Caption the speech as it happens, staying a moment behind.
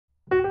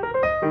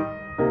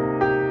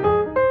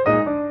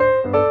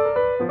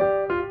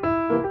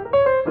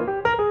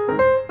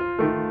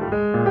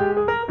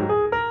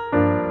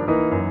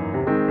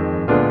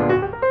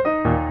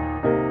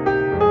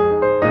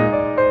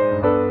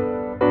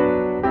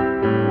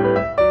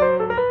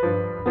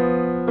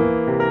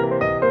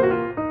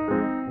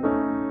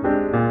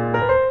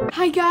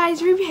Hey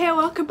guys, Ruby here,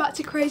 welcome back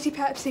to Crazy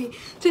Pepsi.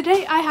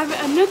 Today I have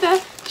another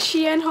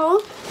Shein haul.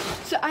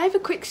 So I have a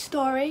quick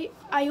story.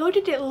 I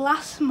ordered it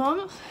last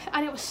month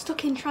and it was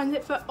stuck in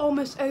transit for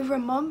almost over a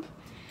month.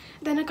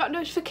 Then I got a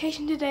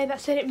notification today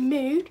that said it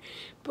moved,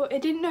 but I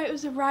didn't know it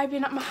was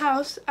arriving at my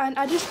house, and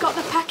I just got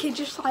the package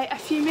just like a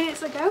few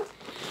minutes ago.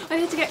 I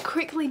need to get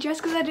quickly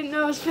dressed because I didn't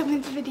know I was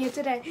filming the video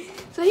today.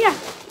 So yeah,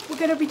 we're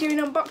going to be doing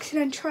an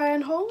unboxing and try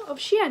on haul of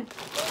Shein.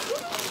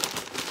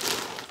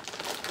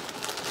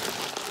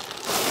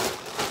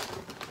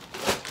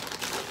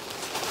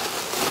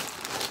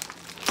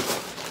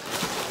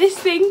 This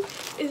thing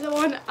is the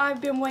one I've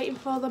been waiting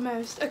for the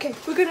most. Okay,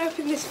 we're going to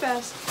open this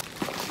first.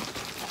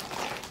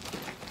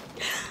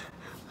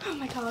 Oh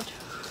my god,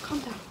 calm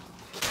down.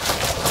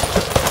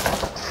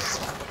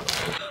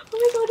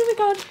 Oh my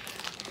god.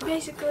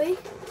 Basically,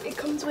 it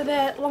comes with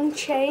a long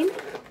chain,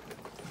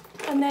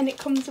 and then it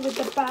comes with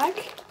the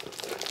bag,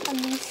 and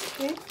these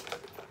two.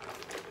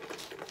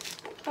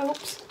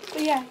 Oops.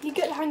 But yeah, you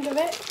get the hang of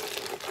it.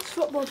 This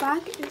football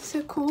bag, it's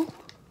so cool.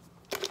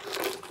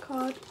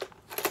 God.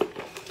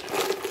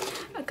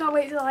 I can't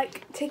wait to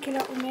like take it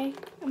out with me.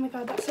 Oh my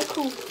god, that's so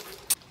cool.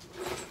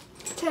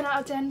 10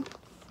 out of 10.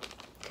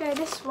 Okay,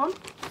 this one.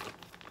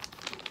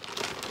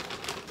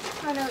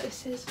 I know what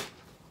this is.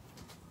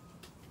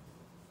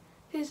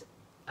 There's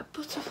a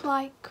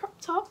butterfly crop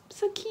top.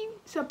 So cute.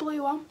 It's a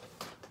blue one.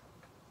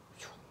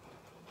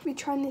 We'll be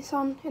trying this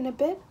on in a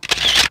bit.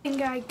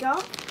 Thing I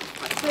got.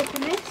 Let's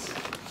open this.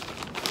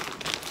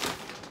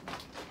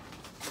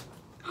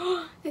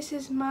 This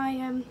is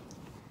my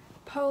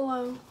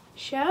polo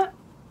shirt.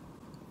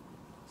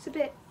 It's a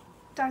bit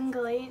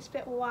dangly, it's a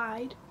bit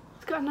wide.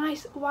 It's got a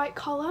nice white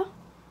collar.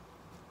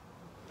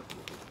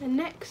 The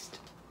next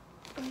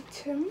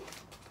item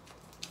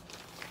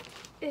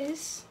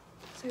is,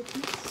 let's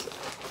open this,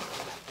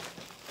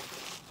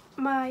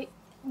 my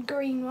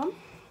green one.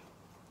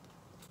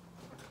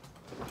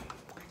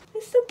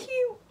 It's so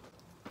cute.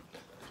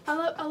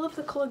 I love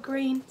the colour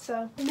green.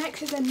 So the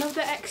next is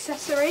another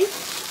accessory.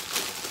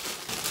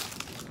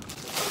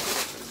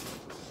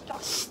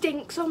 That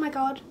stinks, oh my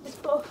god. This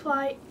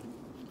butterfly.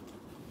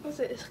 What is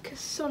it? It's like a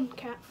sun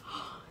cat.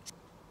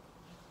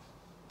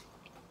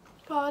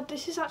 God,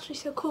 this is actually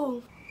so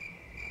cool.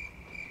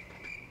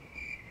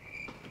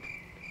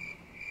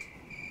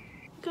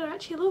 God, I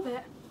actually love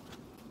it.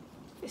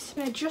 It's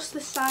been just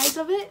the size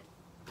of it.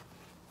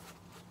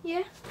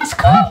 Yeah. It's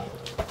cool.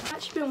 I've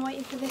actually been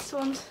waiting for this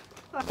one.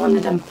 One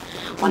of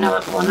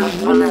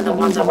the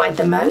ones I like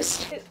the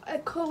most. It's a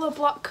colour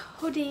block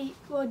hoodie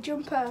or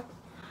jumper.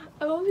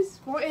 I've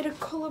always wanted a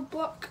colour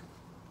block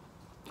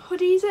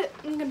hoodie, is it?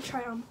 I'm going to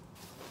try it on.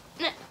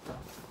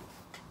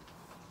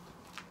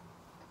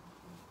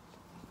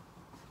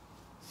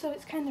 So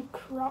it's kind of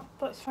cropped,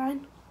 but it's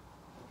fine.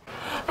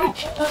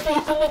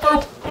 Oh my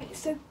god. It's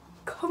so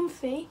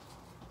comfy,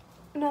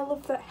 and I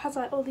love that it has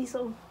like all these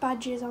little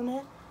badges on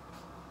it.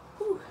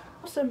 Ooh,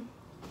 awesome.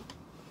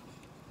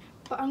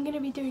 But I'm going to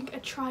be doing a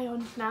try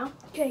on now.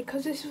 Okay,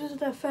 because this was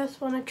the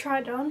first one I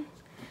tried on.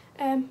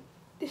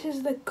 This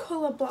is the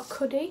colour block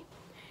hoodie.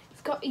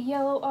 It's got a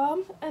yellow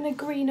arm and a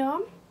green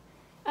arm,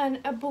 and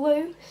a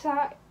blue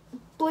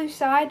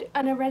side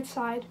and a red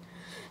side.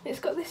 It's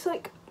got this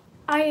like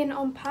iron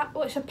on patch,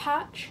 well, it's a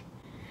patch,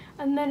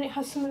 and then it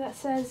has something that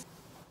says,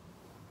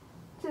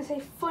 does it say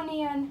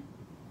funny and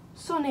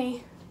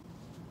sunny?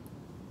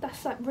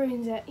 That's like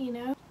ruins it, you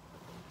know.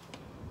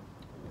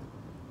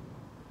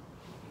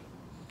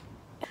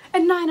 A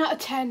 9 out of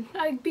 10.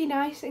 I'd be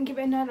nice and give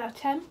it a 9 out of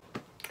 10.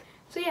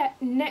 So yeah,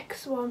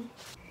 next one.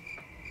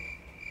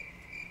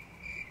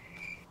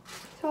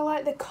 So I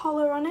like the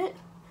collar on it.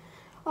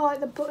 I like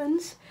the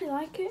buttons. I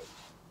like it.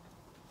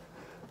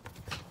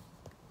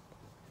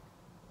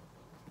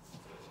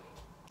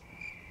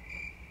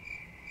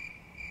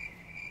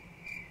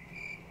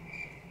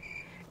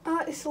 I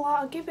like this a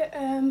lot. I'll give it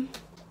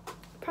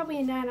probably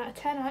a 9 out of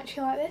 10. I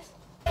actually like this.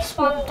 This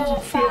one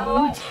doesn't fit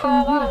on. It's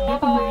hard on. I'm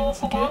never wearing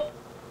it again.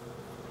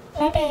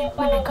 Maybe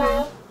when I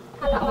grow,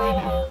 I'm not wearing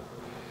it all.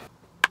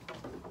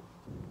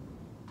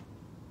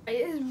 It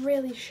is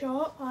really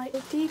short. Like,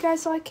 do you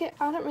guys like it?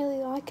 I don't really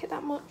like it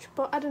that much,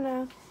 but I don't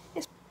know.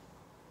 It's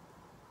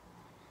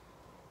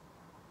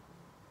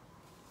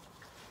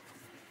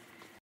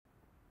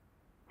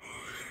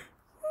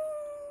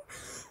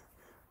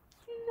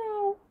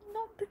no,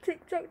 not the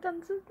TikTok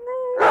dancers.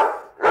 No.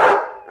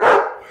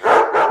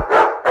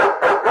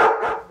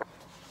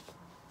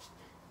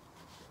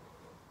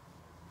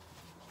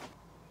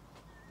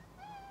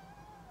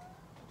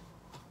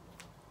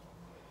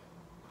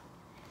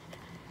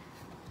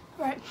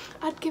 Right,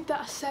 I'd give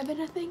that a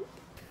 7, I think.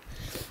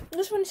 I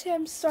just want to say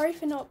I'm sorry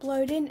for not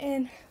uploading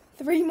in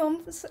 3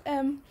 months.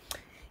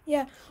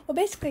 Yeah, well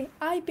basically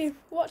I've been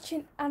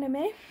watching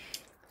anime,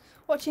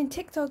 watching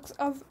TikToks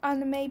of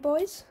anime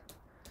boys,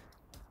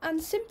 and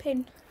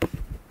simping.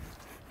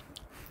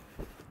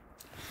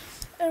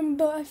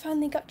 But I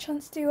finally got a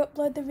chance to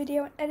upload the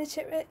video and edit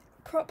it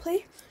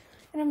properly,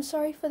 and I'm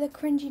sorry for the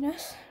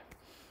cringiness.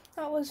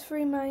 That was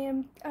through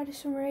my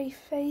Addison Rae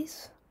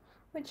phase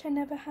which I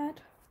never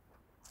had.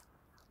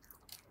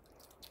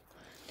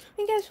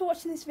 Thank you guys for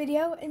watching this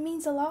video. It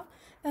means a lot.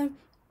 I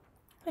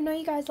know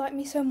you guys like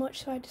me so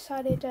much, so I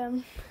decided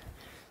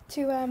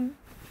to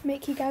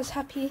make you guys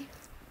happy.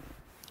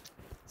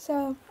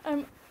 So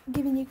I'm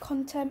giving you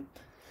content,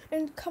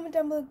 and comment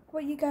down below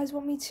what you guys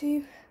want me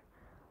to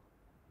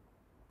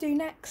do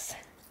next.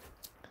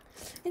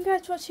 Thank you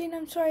guys for watching.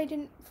 I'm sorry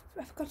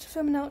I forgot to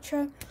film an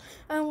outro.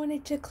 I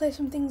wanted to clear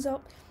some things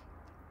up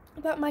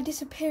about my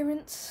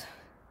disappearance.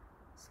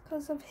 It's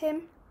because of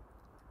him.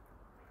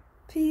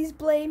 Please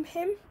blame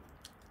him.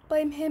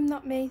 Blame him,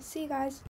 not me. See you guys.